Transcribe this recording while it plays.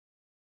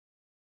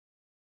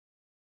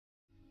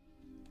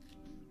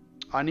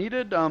I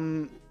needed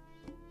a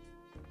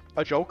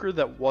Joker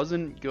that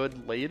wasn't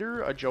good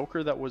later, a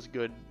Joker that was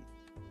good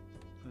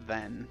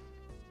then.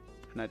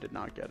 And I did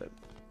not get it.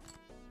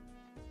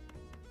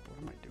 What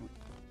am I doing?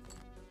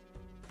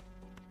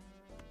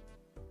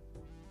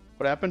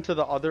 What happened to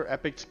the other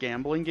Epic's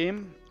gambling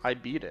game? I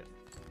beat it.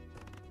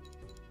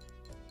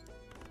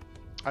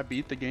 I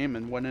beat the game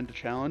and went into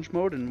challenge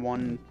mode and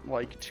won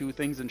like 2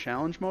 things in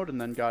challenge mode and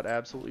then got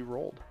absolutely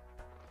rolled.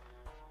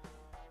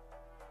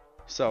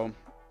 So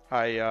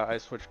I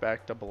switched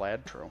back to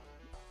Balatro.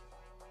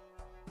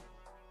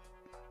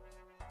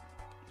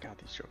 God,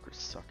 these Jokers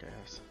suck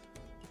ass.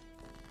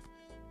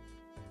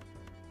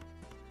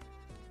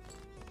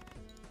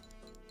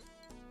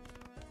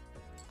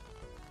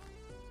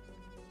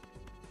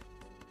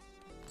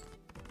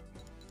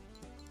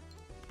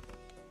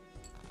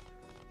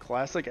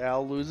 Classic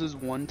Al loses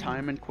 1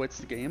 time and quits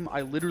the game.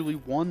 I literally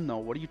won though.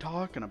 What are you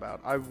talking about?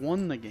 I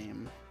won the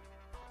game.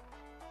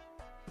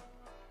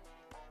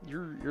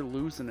 You're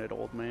losing it,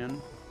 old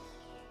man.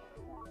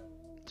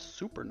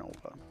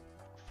 Supernova.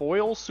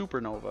 Foil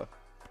Supernova.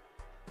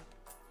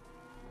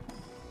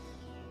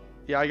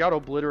 Yeah, I got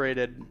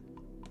obliterated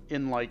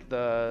in like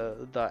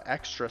the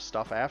extra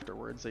stuff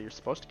afterwards that you're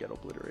supposed to get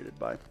obliterated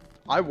by.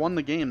 I won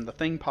the game. The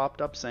thing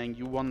popped up saying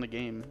you won the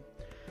game.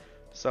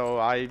 So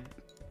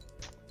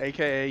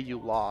AKA you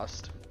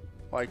lost.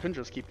 Well, I couldn't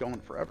just keep going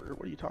forever.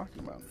 What are you talking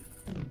about?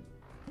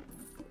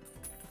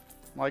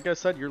 Like I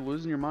said, you're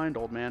losing your mind,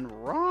 old man.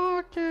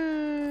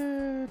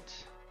 Rocket!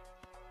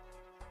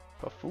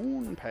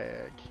 Buffoon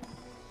Pack.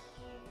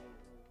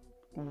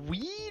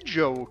 Wee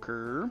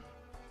Joker.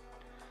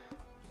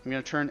 I'm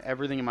gonna turn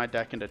everything in my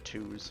deck into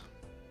 2s.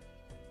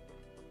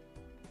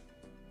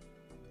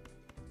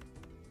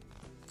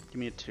 Give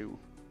me a 2.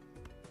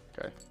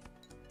 Okay.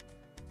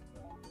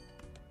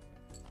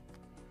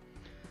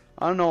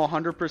 I don't know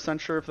 100%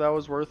 sure if that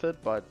was worth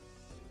it, but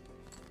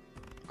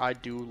I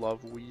do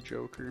love Wee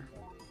Joker.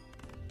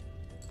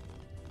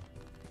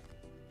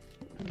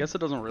 I guess it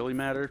doesn't really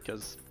matter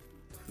because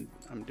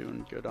I'm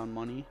doing good on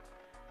money.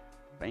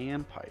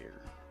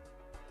 Vampire.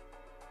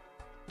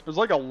 There's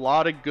like a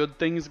lot of good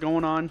things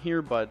going on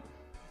here, but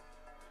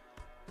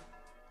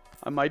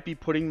I might be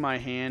putting my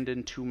hand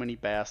in too many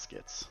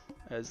baskets,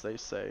 as they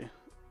say.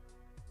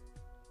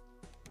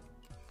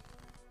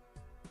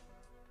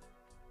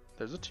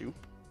 There's a 2.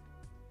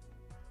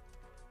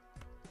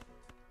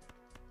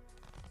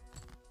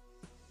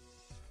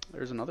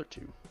 There's another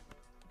 2.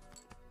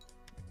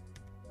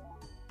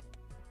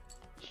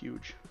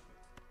 Huge.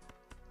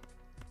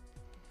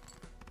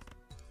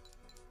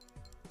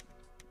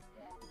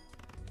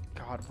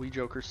 God, Wee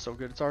Joker's so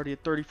good. It's already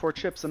at 34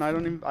 chips, and I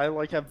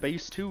like have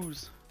base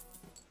 2s.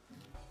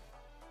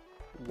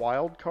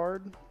 Wild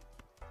card.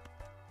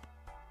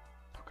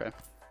 Okay.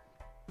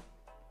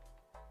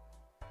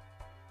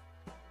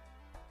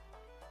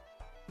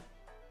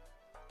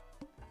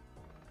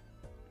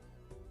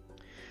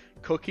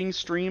 Cooking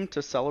stream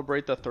to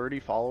celebrate the 30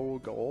 follower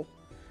goal.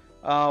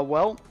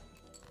 Well,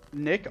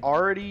 Nick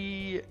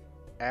already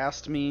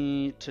asked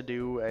me to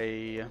do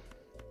a...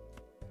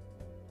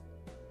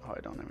 Oh, I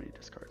don't have any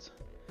discards.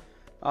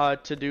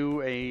 To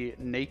do a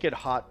naked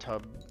hot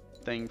tub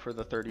thing for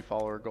the 30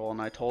 follower goal,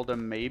 and I told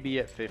him maybe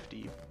at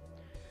 50.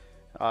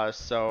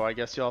 So I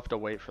guess you'll have to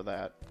wait for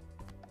that.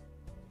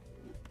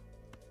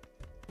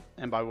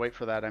 And by wait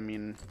for that, I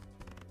mean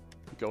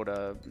go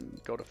to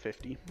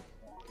 50.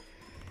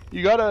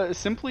 You gotta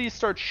simply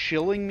start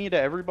shilling me to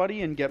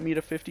everybody and get me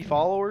to 50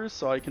 followers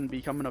so I can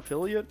become an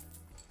affiliate.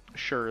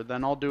 Sure,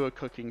 then I'll do a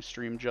cooking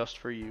stream just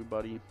for you,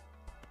 buddy.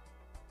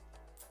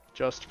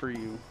 Just for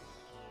you.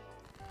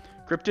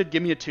 Cryptid,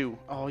 give me a 2.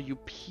 Oh, you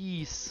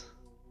piece.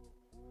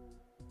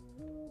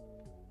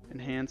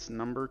 Enhanced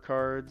number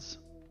cards.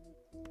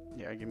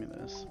 Yeah, give me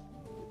this.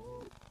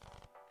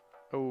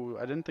 Oh,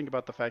 I didn't think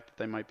about the fact that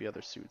they might be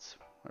other suits.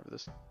 Whatever,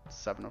 this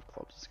 7 of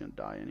clubs is gonna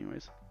die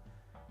anyways.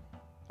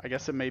 I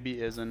guess it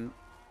maybe isn't.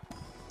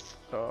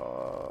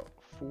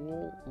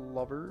 Fool,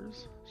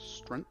 lovers,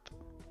 strength.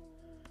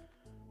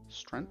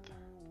 Strength.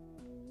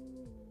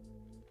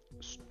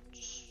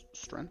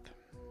 Strength.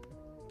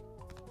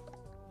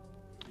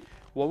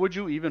 What would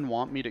you even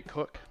want me to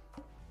cook?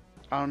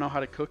 I don't know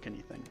how to cook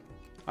anything.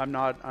 I'm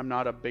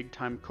not a big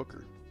time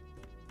cooker,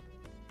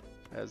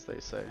 as they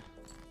say.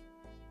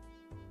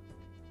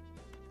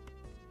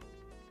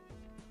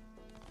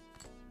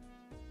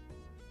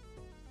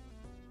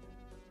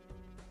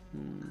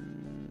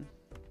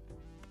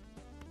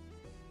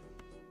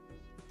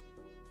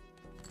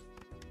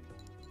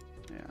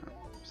 Yeah,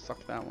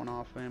 suck that one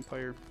off,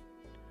 Vampire.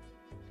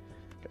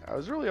 Okay, I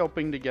was really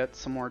hoping to get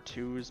some more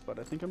 2s, but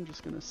I think I'm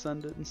just gonna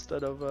send it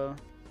instead of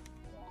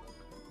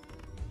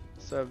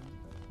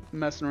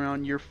messing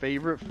around. Your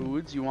favorite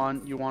foods? You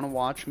want to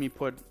watch me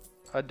put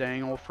a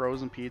dang old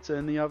frozen pizza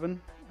in the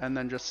oven and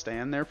then just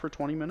stand there for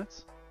 20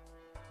 minutes?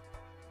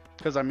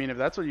 Because I mean, if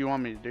that's what you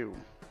want me to do,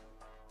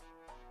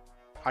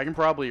 I can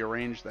probably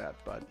arrange that,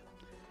 but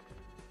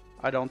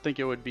I don't think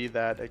it would be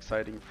that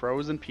exciting.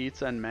 Frozen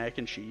pizza and mac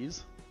and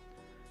cheese.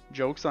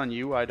 Joke's on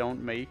you, I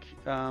don't make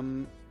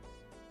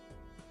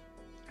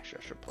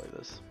Actually, I should play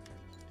this.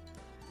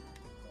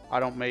 I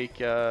don't make,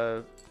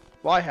 well,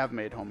 I have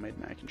made homemade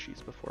mac and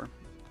cheese before.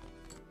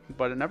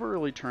 But it never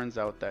really turns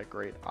out that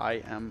great.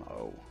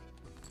 IMO.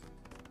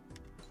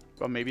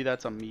 But maybe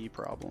that's a me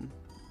problem.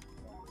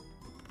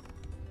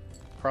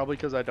 Probably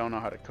because I don't know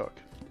how to cook.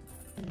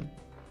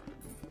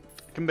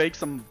 I can make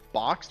some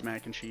boxed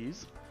mac and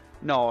cheese.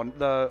 No,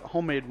 the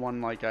homemade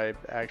one, like, I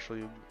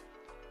actually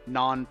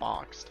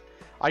non-boxed.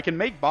 I can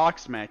make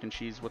boxed mac and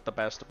cheese with the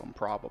best of them,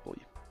 probably.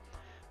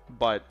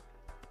 But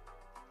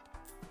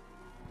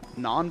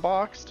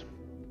non-boxed,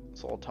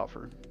 it's a little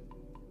tougher.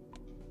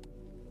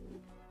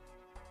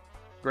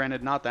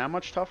 Granted, not that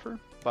much tougher,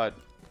 but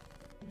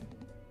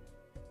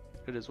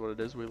it is what it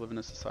is. We live in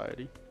a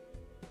society.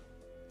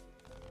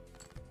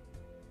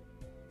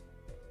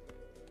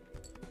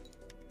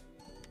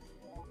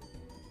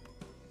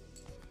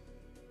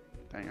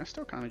 Dang, I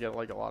still kind of get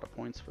like a lot of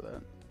points for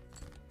that.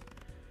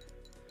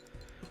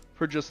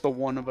 For just the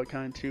one of a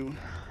kind too.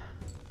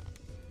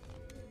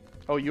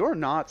 Oh, you're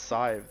not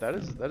Sive. That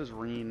is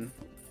Reen.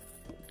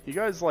 You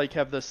guys like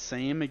have the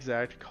same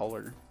exact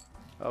color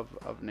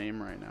of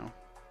name right now.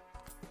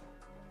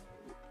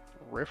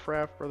 Riff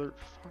Raff, brother.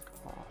 Fuck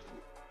off.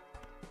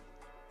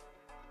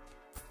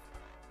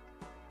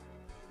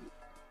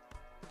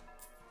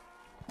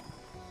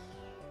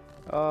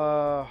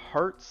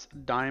 Hearts,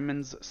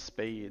 diamonds,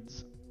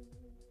 spades.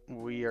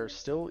 We are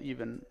still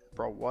even.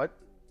 Bro, what?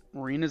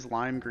 Reen is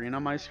lime green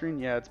on my screen?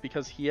 Yeah, it's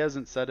because he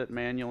hasn't set it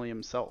manually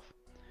himself.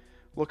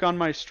 Look on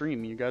my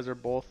stream. You guys are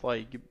both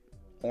like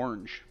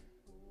orange.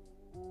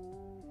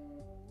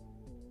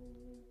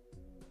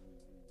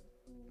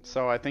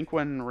 So I think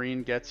when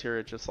Reen gets here,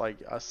 it just like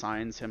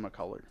assigns him a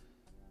color.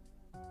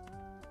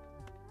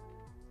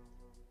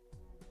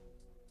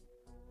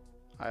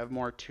 I have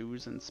more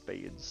twos and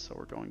spades, so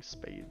we're going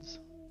spades.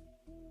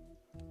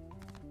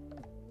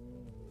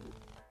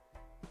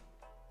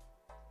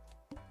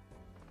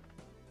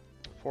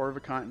 Four of a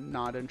kind,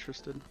 not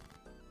interested.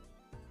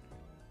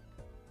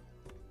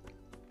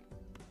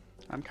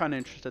 I'm kind of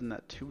interested in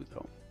that two,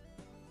 though.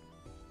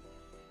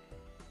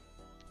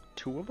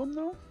 Two of them,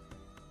 though?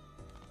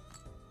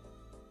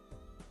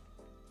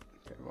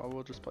 Okay, well,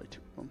 we'll just play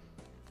two of them.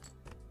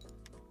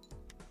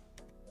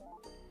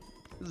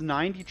 There's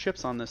 90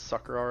 chips on this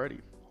sucker already.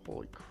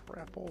 Holy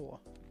crapola.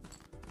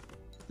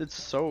 It's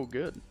so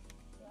good.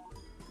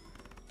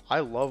 I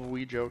love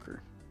Wii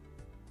Joker.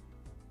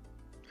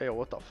 Hey,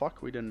 what the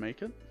fuck? We didn't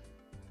make it?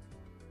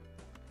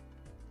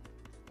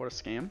 What a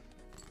scam.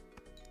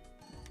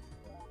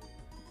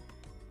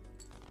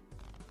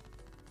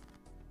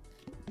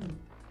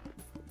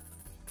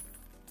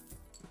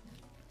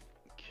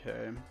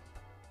 Okay.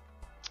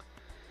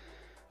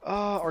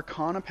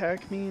 Arcana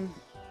pack me.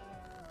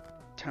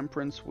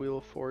 Temperance, Wheel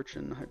of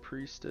Fortune, High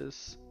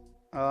Priestess.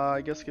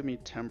 I guess give me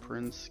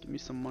Temperance. Give me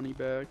some money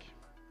back.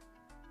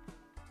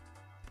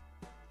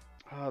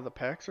 The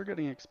packs are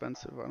getting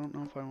expensive. I don't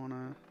know if I want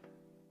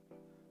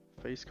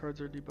to... Face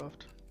cards are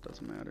debuffed.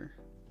 Doesn't matter.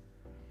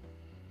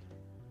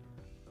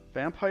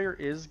 Vampire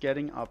is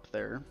getting up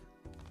there.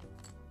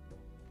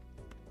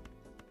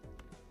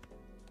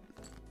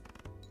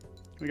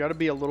 We gotta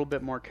be a little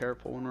bit more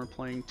careful when we're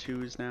playing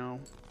twos now.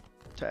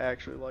 To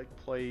actually like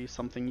play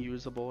something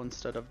usable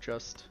instead of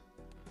just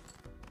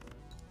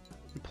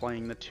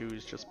playing the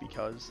twos just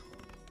because.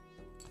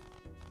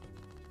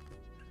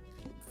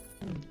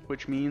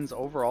 Which means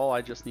overall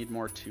I just need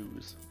more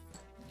twos.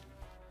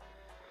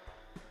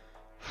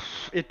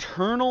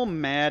 Eternal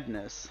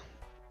Madness.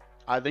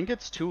 I think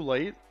it's too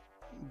late,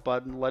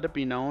 but let it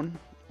be known.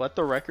 Let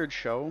the record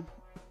show.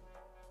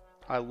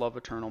 I love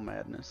Eternal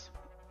Madness.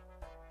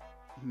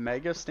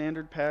 Mega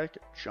Standard Pack,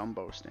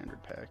 Jumbo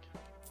Standard Pack.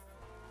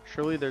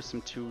 Surely there's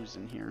some twos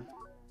in here.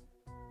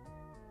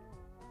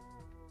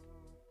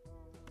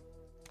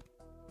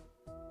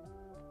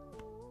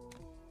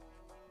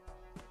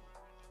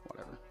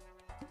 Whatever.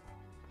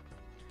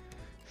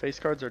 Face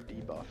cards are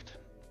debuffed.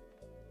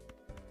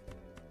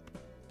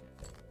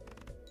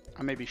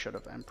 I maybe should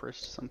have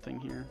Empressed something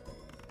here.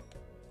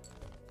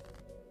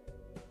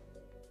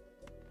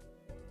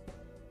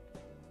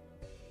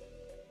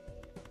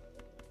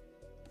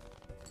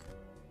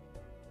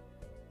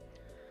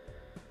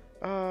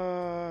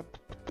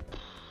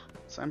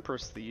 Let's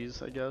Empress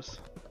these, I guess.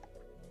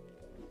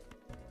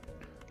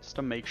 Just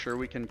to make sure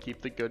we can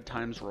keep the good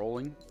times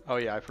rolling. Oh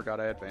yeah, I forgot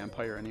I had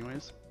Vampire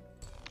anyways.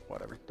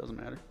 Whatever, doesn't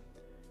matter.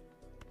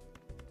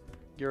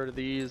 Get rid of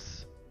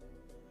these.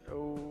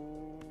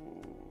 Oh,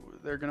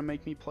 they're gonna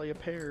make me play a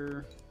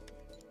pair.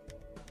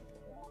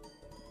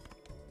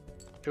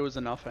 It was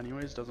enough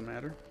anyways, doesn't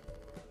matter.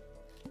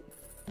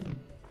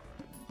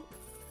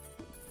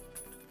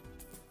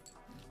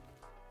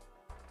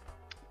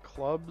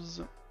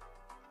 Clubs,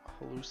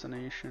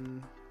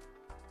 Hallucination.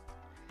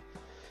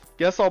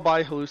 Guess I'll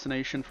buy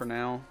Hallucination for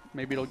now.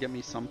 Maybe it'll get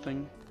me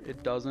something.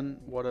 It doesn't.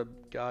 What a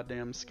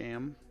goddamn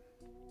scam.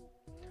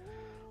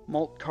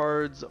 Mult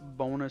cards,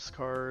 bonus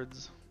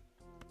cards.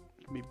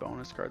 Give me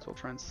bonus cards. We'll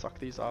try and suck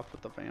these off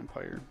with the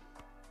Vampire.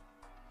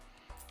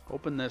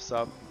 Open this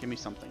up. Give me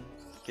something.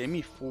 Gave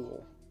me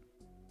Fool.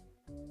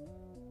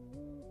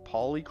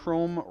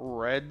 Polychrome,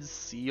 red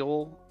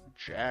seal,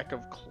 jack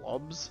of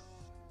clubs.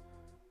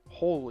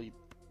 Holy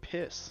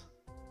piss.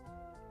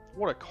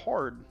 What a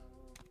card.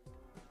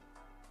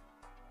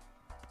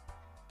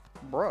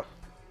 Bruh.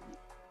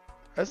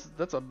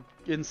 That's a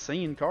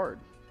insane card.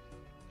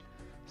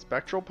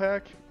 Spectral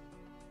pack?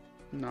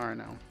 No, I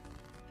know.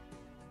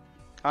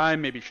 I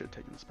maybe should have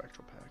taken the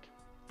spectral pack.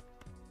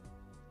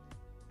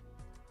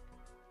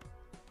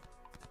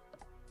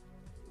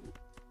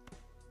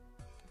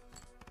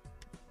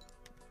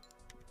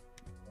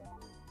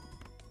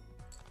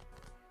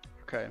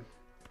 Okay.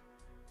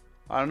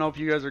 I don't know if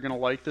you guys are going to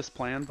like this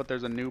plan, but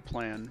there's a new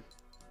plan.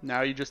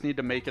 Now you just need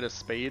to make it a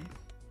spade.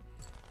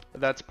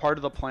 That's part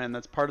of the plan.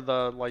 That's part of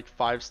the, like,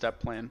 5-step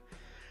plan.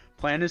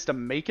 Plan is to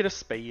make it a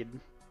spade,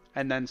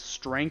 and then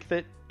strength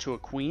it to a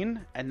queen,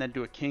 and then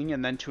to a king,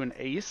 and then to an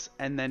ace,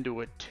 and then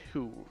to a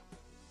 2.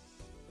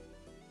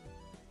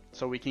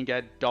 So we can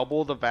get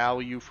double the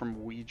value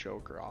from Wee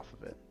Joker off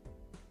of it.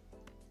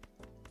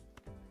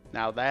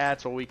 Now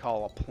that's what we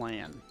call a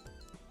plan.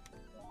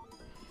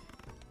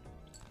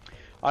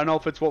 I don't know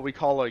if it's what we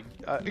call a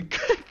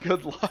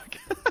good luck.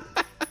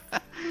 I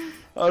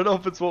don't know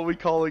if it's what we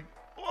call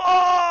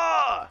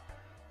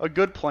a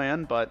good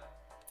plan, but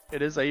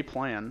it is a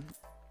plan.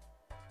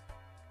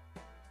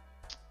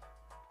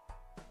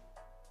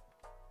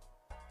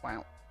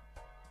 Wow.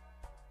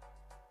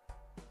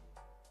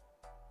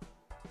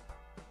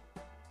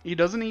 He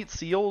doesn't eat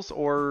seals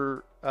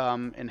or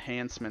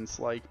enhancements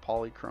like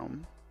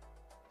Polychrome.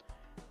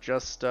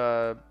 Just, what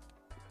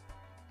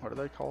are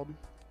they called?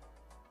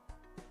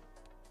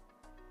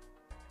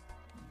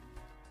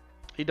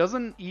 He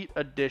doesn't eat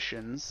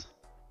additions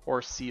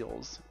or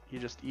seals. He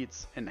just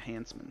eats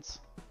enhancements.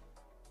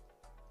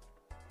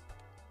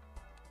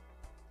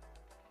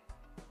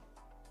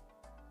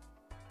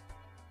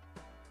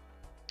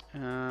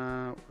 What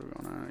are we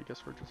going on? I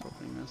guess we're just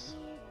opening this.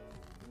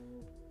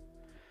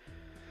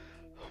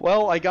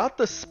 Well, I got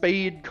the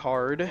spade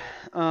card.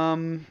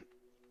 I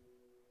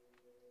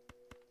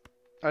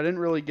didn't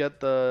really get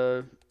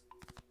the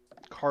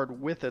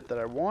card with it that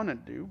I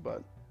wanted to,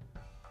 but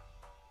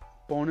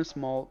bonus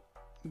malt,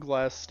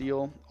 glass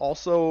steel,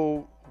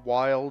 also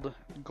wild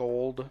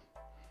gold.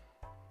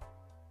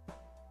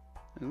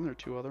 Isn't there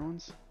 2 other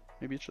ones?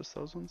 Maybe it's just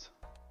those ones.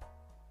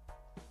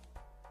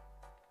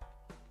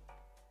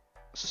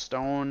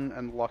 Stone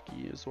and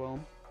lucky as well.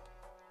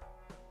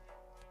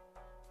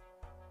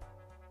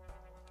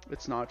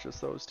 It's not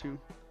just those 2.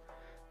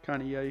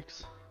 Kind of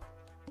yikes.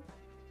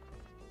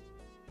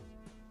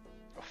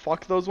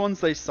 Fuck those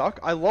ones, they suck.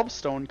 I love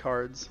stone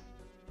cards.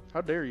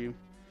 How dare you?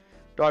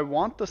 Do I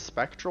want the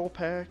spectral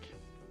pack?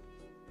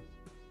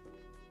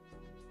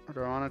 Or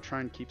do I want to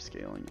try and keep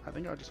scaling? I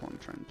think I just want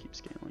to try and keep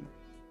scaling.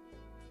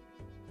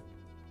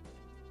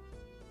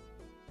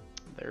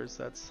 There's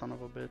that son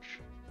of a bitch.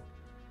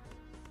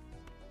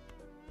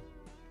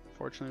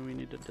 Fortunately, we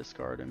need to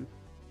discard him.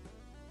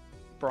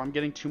 Bro, I'm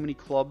getting too many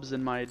clubs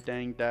in my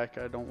dang deck.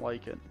 I don't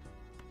like it.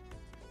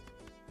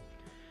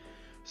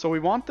 So we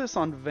want this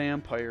on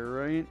Vampire,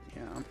 right?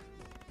 Yeah.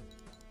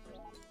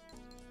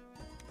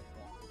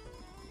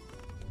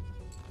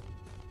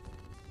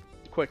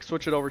 Quick,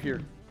 switch it over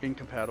here.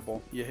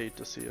 Incompatible. You hate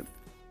to see it.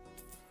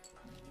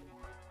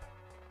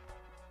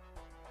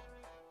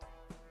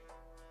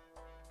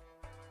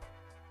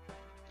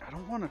 I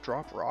don't want to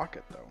drop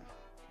Rocket, though.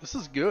 This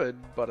is good,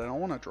 but I don't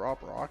want to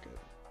drop Rocket.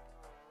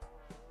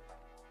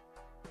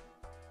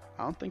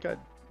 I don't think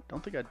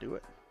I'd do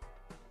it.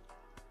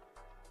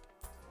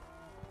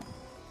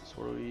 So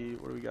what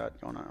do we got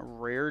going on? A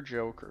rare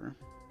Joker,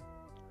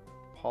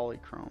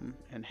 Polychrome,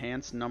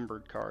 enhanced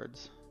numbered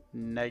cards,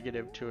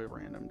 negative to a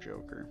random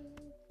Joker.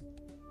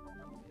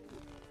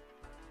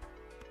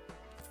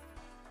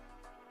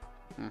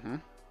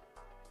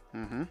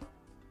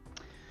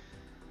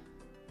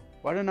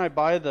 Why didn't I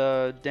buy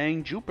the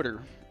dang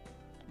Jupiter?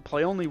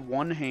 Play only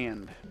one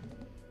hand.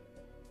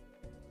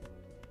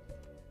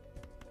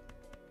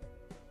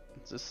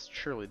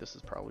 Surely this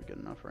is probably good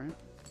enough, right?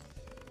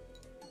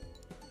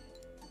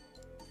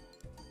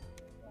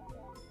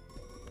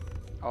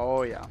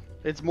 Oh yeah,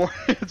 it's more.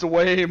 It's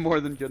way more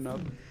than good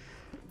enough.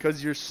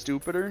 Cause you're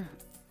stupider.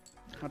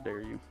 How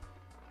dare you?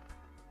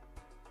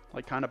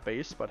 Like kind of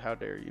base, but how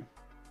dare you?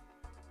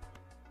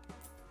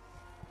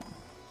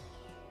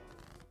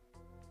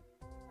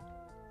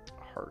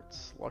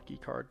 Hearts, lucky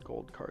card,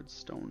 gold card,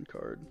 stone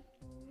card.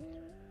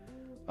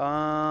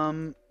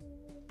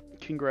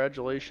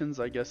 Congratulations.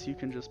 I guess you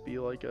can just be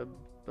like a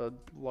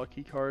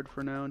lucky card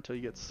for now until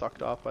you get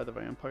sucked off by the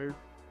vampire.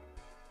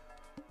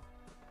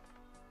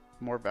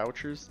 More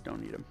vouchers?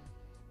 Don't need them.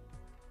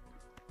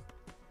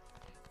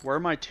 Where are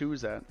my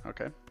 2s at?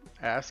 Okay.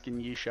 Ask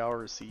and ye shall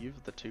receive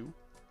the 2.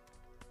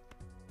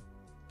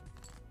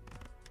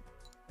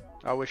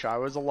 I wish I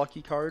was a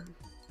lucky card.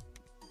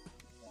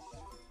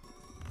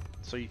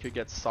 So you could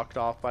get sucked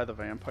off by the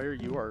vampire.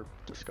 You are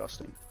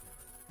disgusting.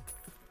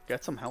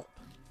 Get some help.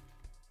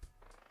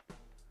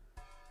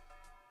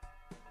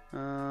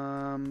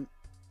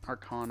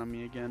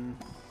 Arconomy again.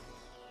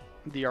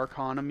 The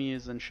Arconomy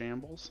is in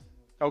shambles.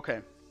 Okay.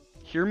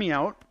 Hear me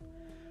out.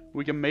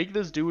 We can make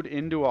this dude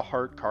into a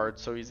heart card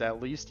so he's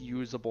at least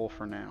usable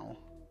for now.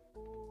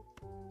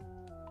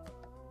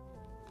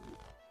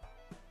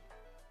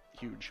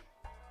 Huge.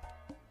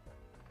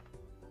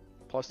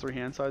 +3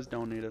 hand size,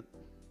 don't need it.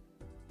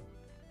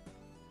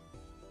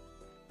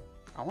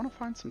 I want to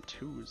find some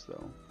 2s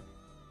though.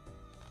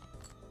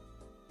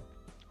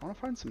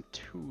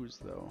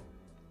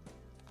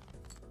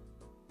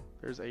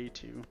 There's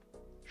A2.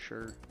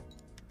 Sure.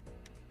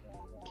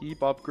 Keep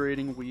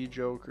upgrading Wee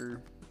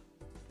Joker.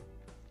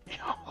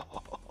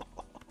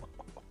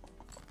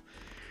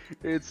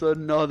 It's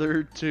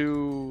another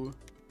 2.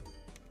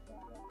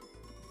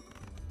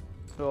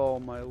 Oh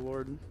my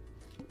lord.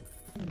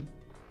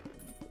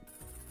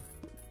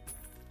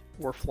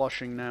 We're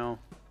flushing now.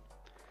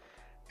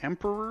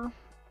 Emperor.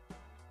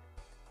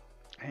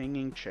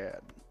 Hanging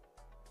Chad.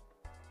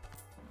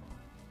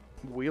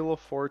 Wheel of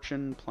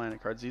Fortune,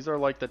 Planet cards. These are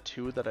like the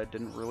 2 that I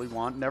didn't really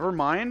want. Never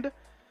mind.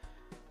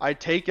 I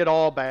take it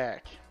all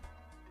back.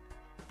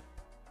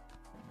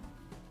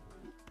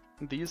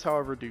 These,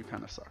 however, do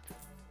kind of suck.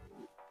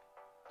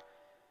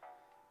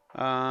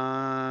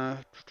 I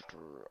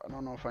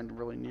don't know if I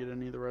really need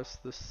any of the rest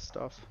of this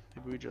stuff.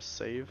 Maybe we just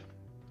save.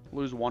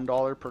 Lose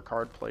 $1 per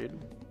card played.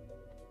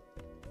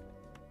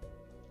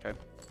 Okay,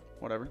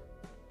 whatever.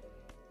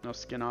 No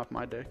skin off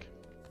my dick.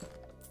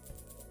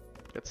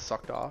 Gets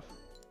sucked off.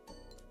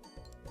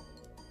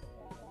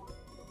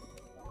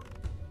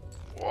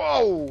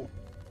 Whoa!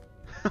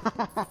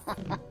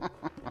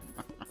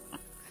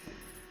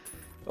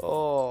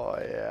 Oh,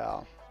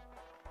 yeah.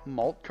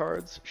 Malt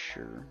cards?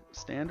 Sure.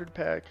 Standard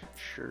pack?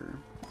 Sure.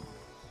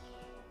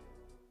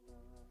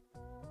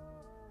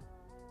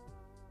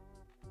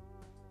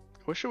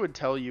 Wish it would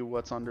tell you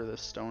what's under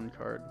this stone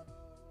card.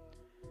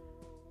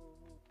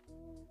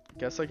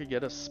 Guess I could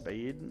get a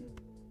spade?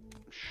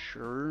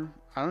 Sure.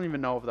 I don't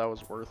even know if that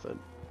was worth it.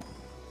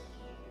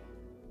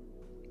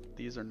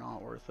 These are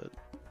not worth it.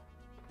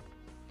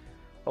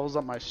 Levels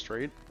up my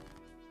straight.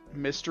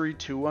 Mystery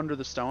 2 under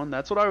the stone?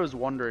 That's what I was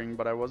wondering,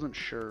 but I wasn't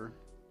sure.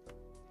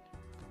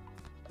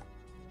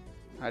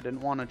 I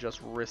didn't want to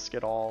just risk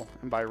it all.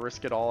 And by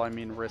risk it all, I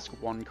mean risk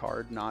one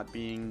card not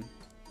being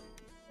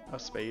a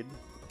spade.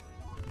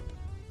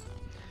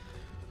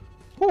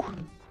 Whew.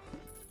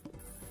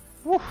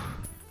 Whew.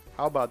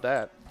 How about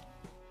that?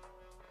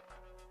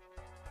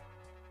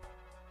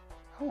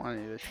 I don't want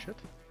any of this shit.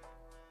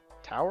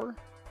 Tower?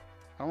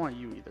 I don't want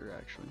you either,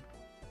 actually.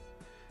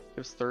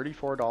 Gives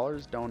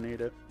 $34, don't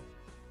need it.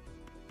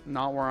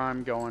 Not where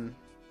I'm going.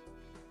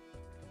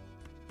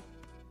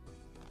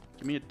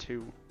 Give me a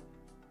 2.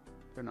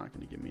 They're not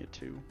going to give me a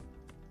 2.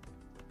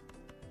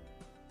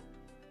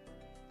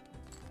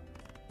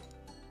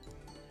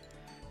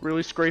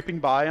 Really scraping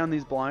by on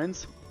these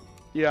blinds?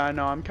 Yeah, I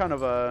know. I'm kind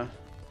of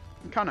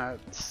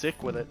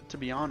sick with it, to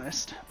be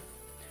honest.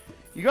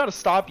 You gotta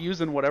stop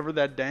using whatever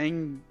that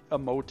dang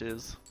emote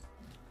is.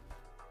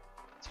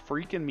 It's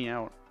freaking me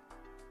out.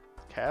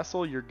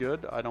 Castle, you're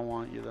good. I don't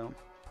want you though.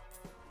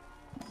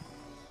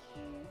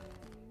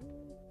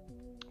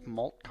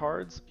 Malt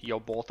cards. Yo,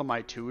 both of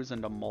my 2s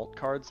into malt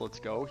cards. Let's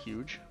go.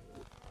 Huge.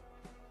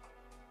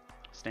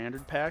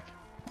 Standard pack.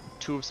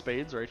 2 of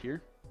spades right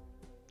here.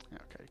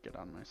 Okay, get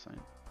on my side.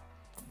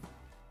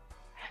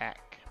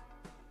 Hack.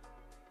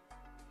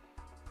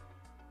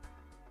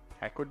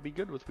 Hack would be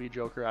good with Wee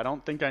Joker. I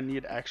don't think I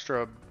need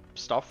extra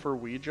stuff for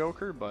Wee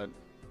Joker, but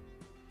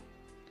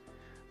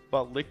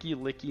Licky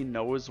Licky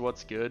knows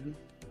what's good.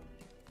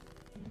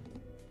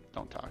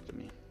 Don't talk to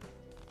me.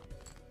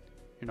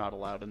 You're not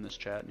allowed in this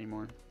chat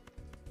anymore.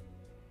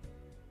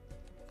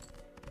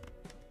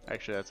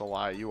 Actually, that's a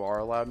lie. You are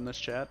allowed in this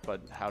chat,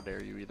 but how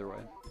dare you either way.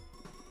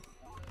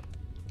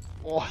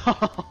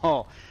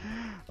 Oh,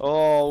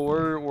 oh,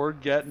 we're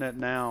getting it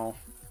now.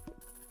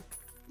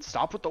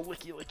 Stop with the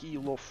Licky Licky, you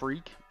little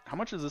freak. How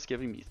much is this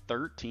giving me?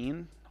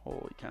 13?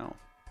 Holy cow.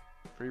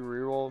 Free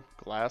reroll,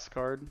 glass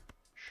card.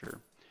 Sure.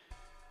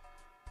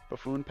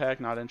 Buffoon pack,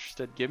 not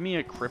interested. Give me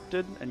a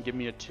cryptid and give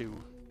me a 2.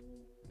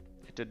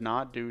 It did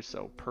not do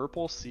so.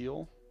 Purple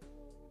seal.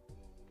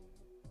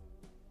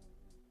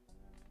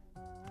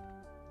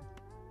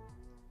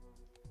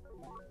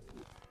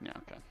 Yeah,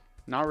 okay.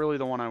 Not really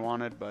the one I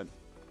wanted, but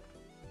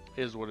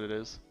is what it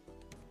is.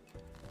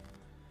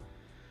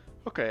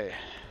 Okay.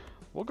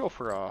 We'll go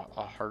for a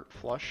heart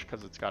flush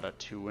because it's got a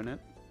 2 in it.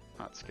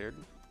 Not scared.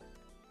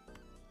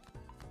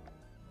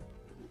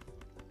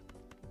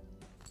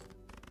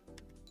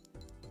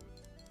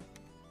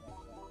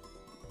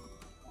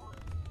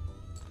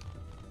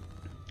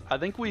 I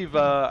think we've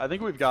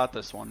got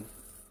this one.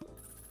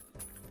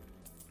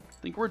 I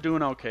think we're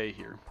doing okay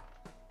here.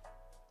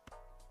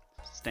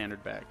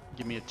 Standard back.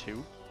 Give me a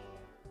 2.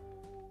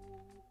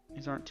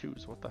 These aren't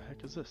 2s. What the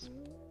heck is this?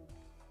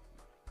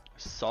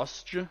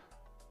 Susj?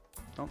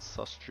 Don't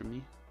sus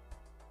me.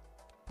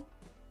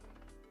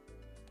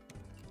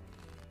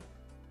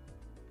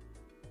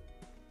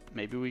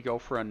 Maybe we go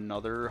for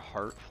another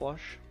heart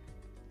flush.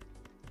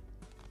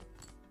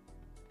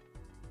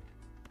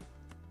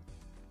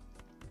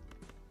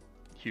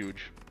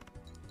 Huge.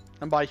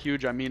 And by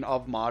huge, I mean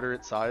of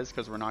moderate size,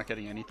 because we're not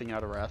getting anything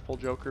out of Wrathful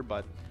Joker,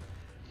 but...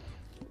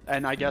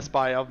 And I guess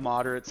by of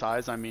moderate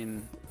size, I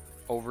mean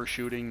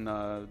overshooting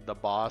the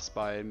boss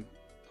by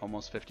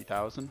almost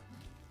 50,000.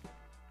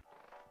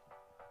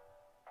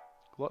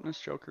 Gluttonous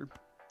Joker.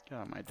 Get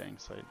out of my dang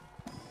sight.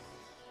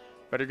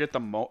 Better get the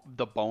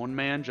Bone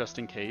Man just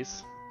in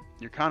case.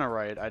 You're kind of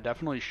right. I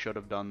definitely should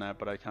have done that,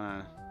 but I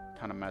kind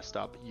of messed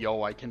up.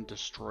 Yo, I can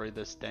destroy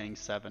this dang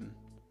 7.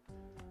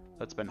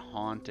 That's been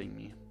haunting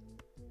me.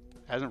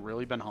 Hasn't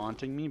really been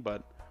haunting me,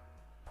 but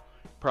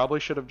probably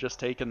should have just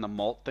taken the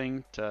Mult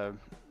thing to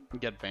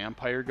get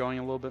Vampire going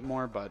a little bit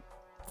more, but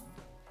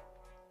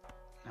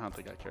I don't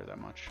think I care that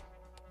much.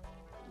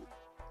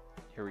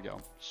 Here we go.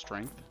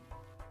 Strength.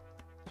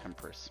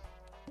 Empress.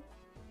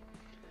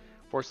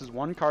 Forces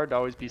one card to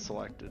always be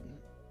selected.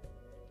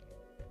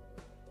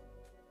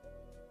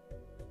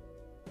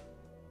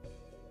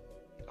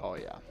 Oh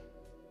yeah.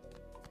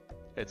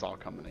 It's all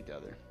coming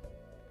together.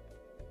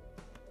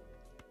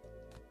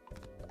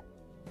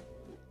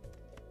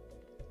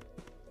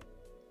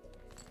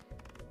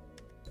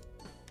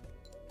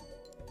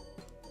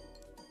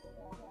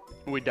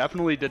 We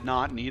definitely did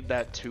not need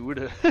that 2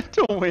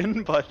 to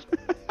win, but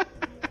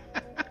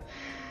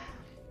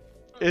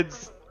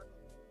it's...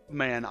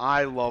 Man,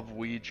 I love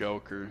Wee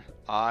Joker.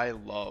 I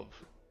love